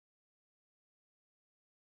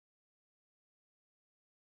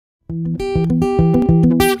Hi,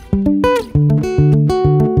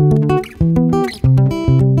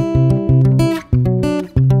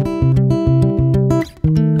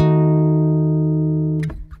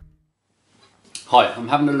 I'm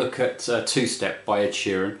having a look at Two Step by Ed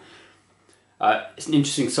Sheeran. It's an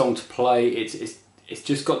interesting song to play. It's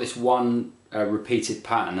just got this one repeated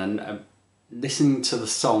pattern, and listening to the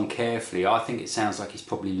song carefully, I think it sounds like he's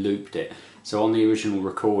probably looped it. So on the original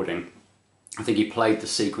recording, I think he played the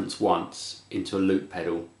sequence once into a loop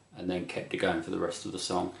pedal and then kept it going for the rest of the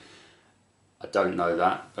song. I don't know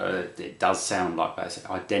that, but it does sound like that. It's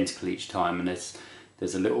identical each time, and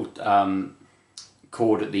there's a little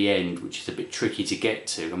chord at the end which is a bit tricky to get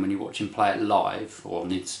to, and when you watch him play it live or on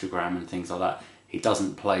Instagram and things like that, he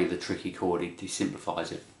doesn't play the tricky chord, he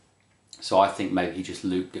simplifies it. So I think maybe he just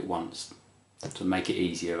looped it once to make it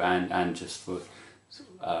easier and just for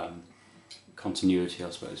continuity, I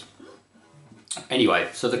suppose. Anyway,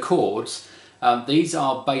 so the chords, these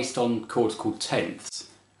are based on chords called tenths,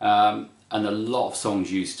 and a lot of songs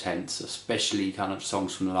use tenths, especially kind of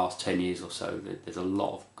songs from the last 10 years or so. There's a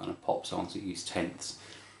lot of kind of pop songs that use tenths.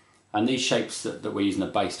 And these shapes that we're using are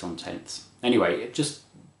based on tenths. Anyway, just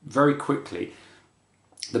very quickly,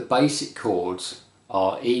 the basic chords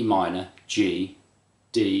are E minor, G,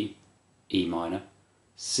 D, E minor,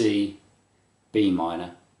 C, B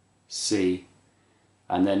minor, C,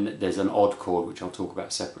 and then there's an odd chord which I'll talk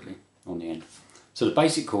about separately on the end. So the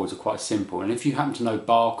basic chords are quite simple, and if you happen to know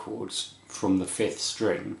bar chords from the 5th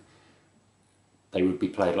string, they would be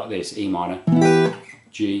played like this: E minor,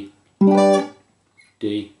 G,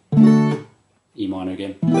 D, E minor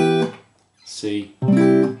again, C,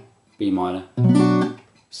 B minor,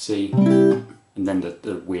 C, and then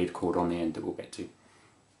the weird chord on the end that we'll get to.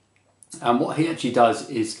 And what he actually does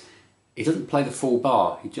is, he doesn't play the full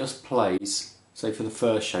bar, he just plays, say for the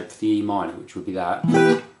first shape, for the E minor, which would be that,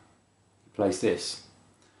 he plays this.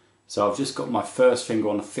 So I've just got my first finger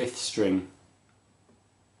on the 5th string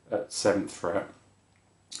at 7th fret,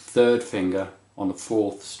 third finger on the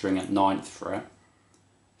 4th string at 9th fret,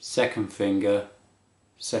 second finger,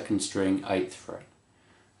 2nd string, 8th fret.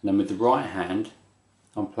 And then with the right hand,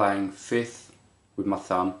 I'm playing 5th with my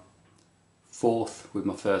thumb, 4th with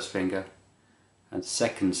my first finger, and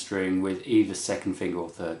 2nd string with either 2nd finger or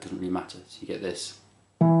 3rd, doesn't really matter. So you get this.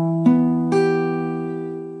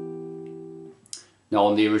 Now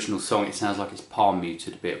on the original song it sounds like it's palm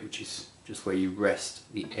muted a bit, which is just where you rest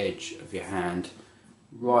the edge of your hand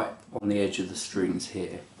right on the edge of the strings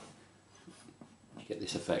here. You get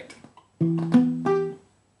this effect. So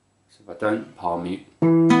if I don't palm mute,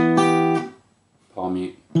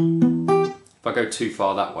 if I go too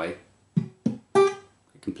far that way,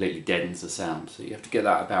 it completely deadens the sound, so you have to get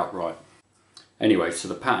that about right. Anyway, so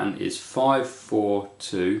the pattern is 5, 4,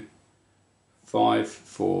 2, 5,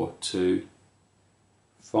 4, 2,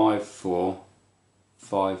 5, 4,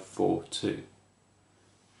 5, 4, 2.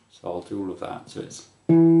 So I'll do all of that. So it's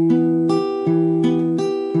and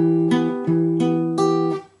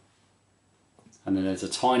then there's a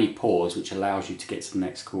tiny pause which allows you to get to the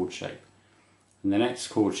next chord shape. And the next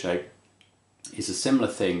chord shape is a similar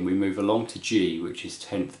thing. We move along to G, which is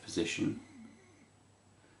 10th position.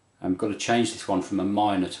 And we've got to change this one from a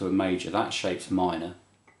minor to a major. That shape's minor.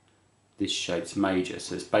 This shape's major,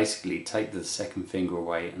 so it's basically take the 2nd finger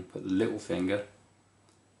away and put the little finger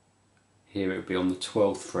here. It would be on the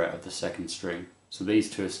 12th fret of the 2nd string, so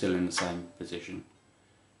these two are still in the same position.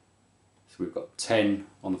 So we've got 10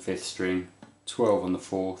 on the 5th string, 12 on the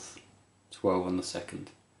 4th, 12 on the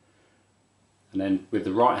 2nd, and then with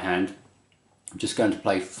the right hand I'm just going to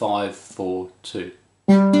play 5, 4, 2.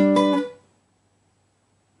 If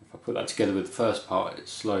I put that together with the first part,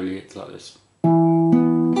 it's like this.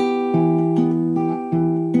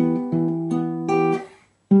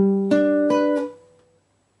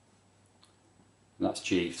 That's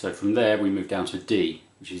G. So from there we move down to D,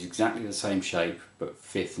 which is exactly the same shape but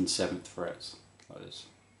 5th and 7th frets, like this.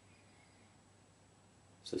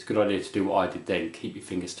 So it's a good idea to do what I did then, keep your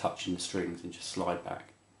fingers touching the strings and just slide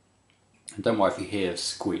back. And don't worry if you hear a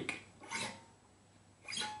squeak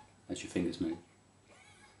as your fingers move.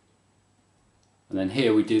 And then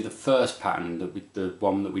here we do the first pattern, the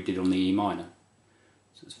one that we did on the E minor.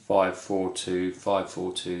 So it's 5, 4, 2, 5,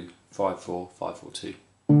 4, 2, 5, 4, 5, 4, 2.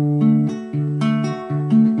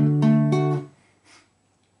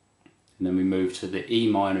 And then we move to the E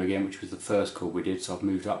minor again, which was the first chord we did. So I've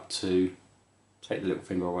moved up to, take the little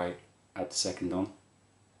finger away, add the 2nd on.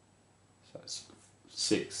 So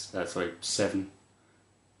that's 7,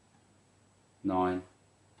 9,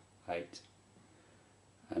 8.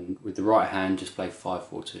 And with the right hand, just play 5,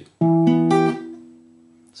 4, 2.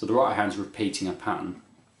 So the right hand's repeating a pattern.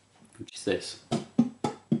 which is this.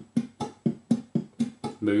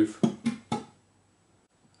 Move,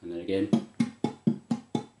 and then again,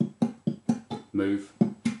 move.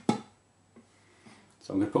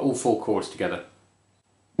 So I'm going to put all 4 chords together.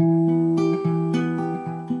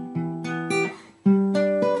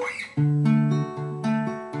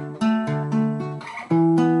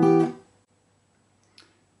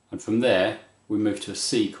 And from there we move to a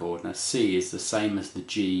C chord. Now C is the same as the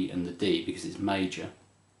G and the D because it's major.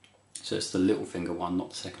 So it's the little finger one, not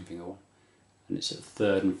the second finger one. And it's at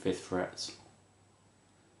 3rd and 5th frets.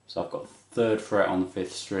 So I've got 3rd fret on the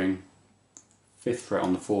 5th string, 5th fret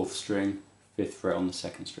on the 4th string, 5th fret on the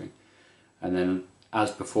 2nd string. And then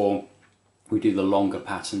as before, we do the longer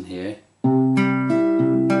pattern here. And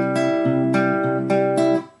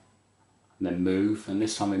then move, and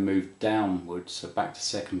this time we move downwards, so back to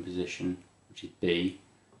 2nd position, which is B.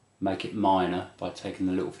 Make it minor by taking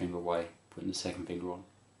the little finger away, putting the 2nd finger on.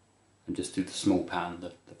 And just do the small pattern,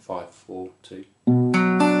 the 5, 4, 2.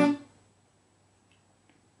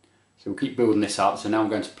 So we'll keep building this up. So now I'm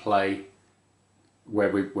going to play where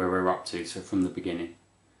we're up to, so from the beginning.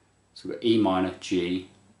 So we've got E minor, G,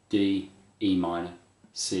 D, E minor,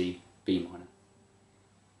 C, B minor.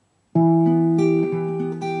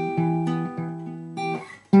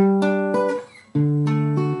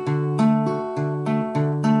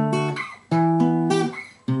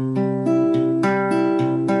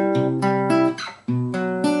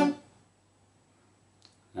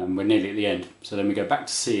 And we're nearly at the end. So then we go back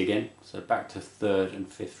to C again, so back to 3rd and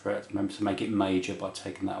 5th fret. Remember to make it major by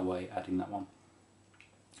taking that away, adding that one.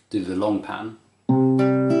 Do the long pattern.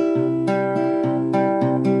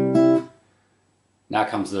 Now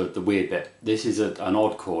comes the weird bit. This is an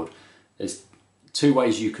odd chord. There's 2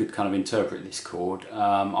 ways you could kind of interpret this chord.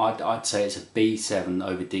 I'd say it's a B7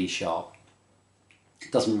 over D sharp.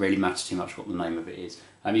 It doesn't really matter too much what the name of it is.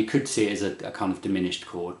 You could see it as a kind of diminished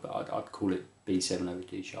chord, but I'd call it B7 over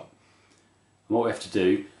D sharp. And what we have to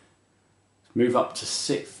do is move up to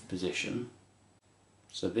 6th position.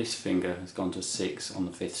 So this finger has gone to 6 on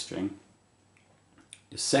the 5th string.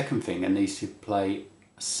 Your 2nd finger needs to play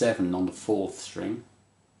a 7 on the 4th string.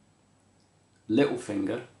 Little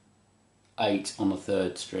finger 8 on the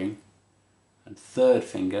 3rd string. And 3rd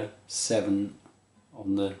finger 7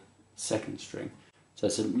 on the 2nd string. So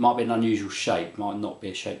it might be an unusual shape, might not be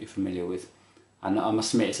a shape you're familiar with. And I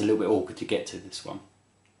must admit it's a little bit awkward to get to this one.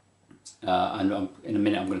 And in a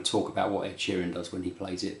minute I'm going to talk about what Ed Sheeran does when he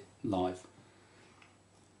plays it live.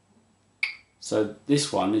 So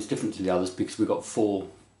this one is different to the others because we've got 4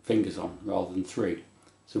 fingers on rather than 3.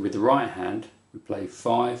 So with the right hand we play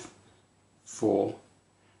 5, 4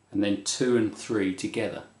 and then 2 and 3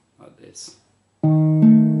 together like this.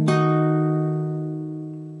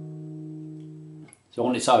 So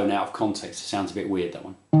on its own, out of context, it sounds a bit weird, that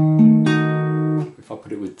one. If I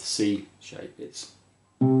put it with the C shape, it's...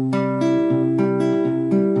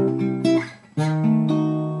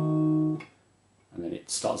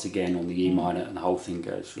 starts again on the E minor and the whole thing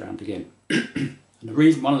goes round again. And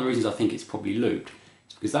one of the reasons I think it's probably looped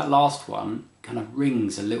is because that last one kind of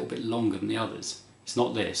rings a little bit longer than the others. It's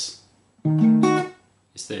not this,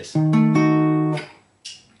 it's this. And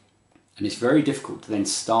it's very difficult to then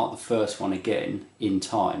start the first one again in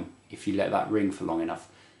time if you let that ring for long enough.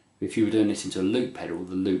 If you were doing this into a loop pedal,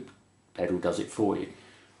 the loop pedal does it for you.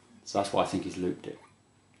 So that's why I think he's looped it.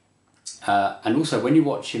 And also when you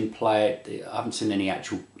watch him play it, I haven't seen any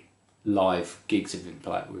actual live gigs of him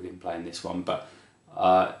with him playing this one, but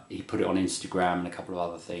he put it on Instagram and a couple of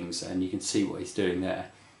other things and you can see what he's doing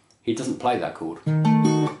there. He doesn't play that chord,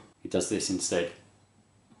 he does this instead,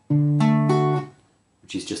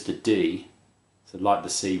 which is just a D, so like the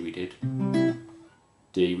C we did,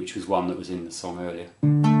 D, which was one that was in the song earlier.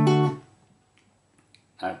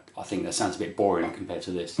 I think that sounds a bit boring compared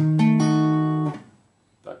to this.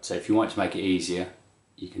 But if you want to make it easier,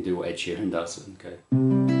 you can do what Ed Sheeran does and go.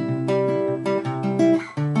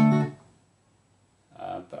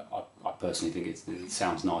 But I personally think it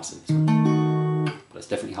sounds nicer this way. But it's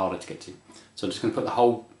definitely harder to get to. So I'm just going to put the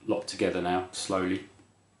whole lot together now, slowly.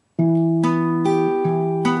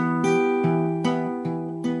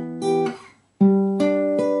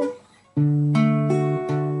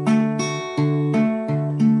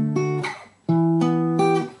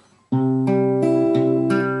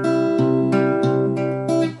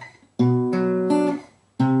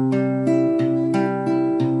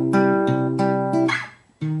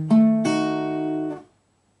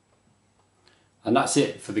 And that's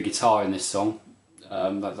it for the guitar in this song.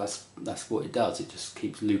 That's what it does, it just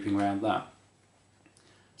keeps looping around that.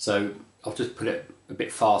 So I'll just put it a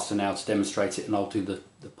bit faster now to demonstrate it and I'll do the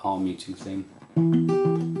palm muting thing.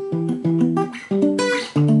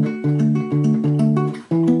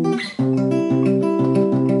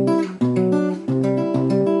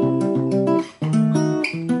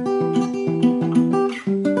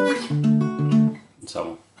 And so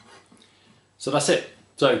on. So that's it.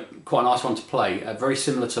 So quite a nice one to play. Very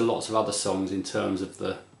similar to lots of other songs in terms of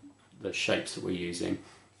the shapes that we're using.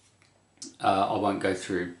 I won't go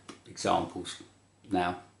through examples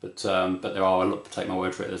now, but there are a lot. Take my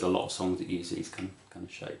word for it. There's a lot of songs that use these kind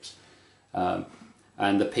of shapes,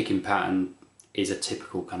 and the picking pattern is a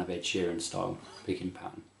typical kind of Ed Sheeran style picking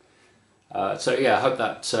pattern. So yeah, I hope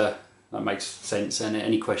that that makes sense. And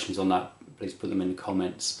any questions on that, please put them in the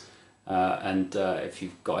comments. And if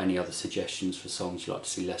you've got any other suggestions for songs you'd like to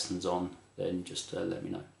see lessons on, then just let me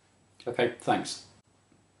know. Okay, thanks.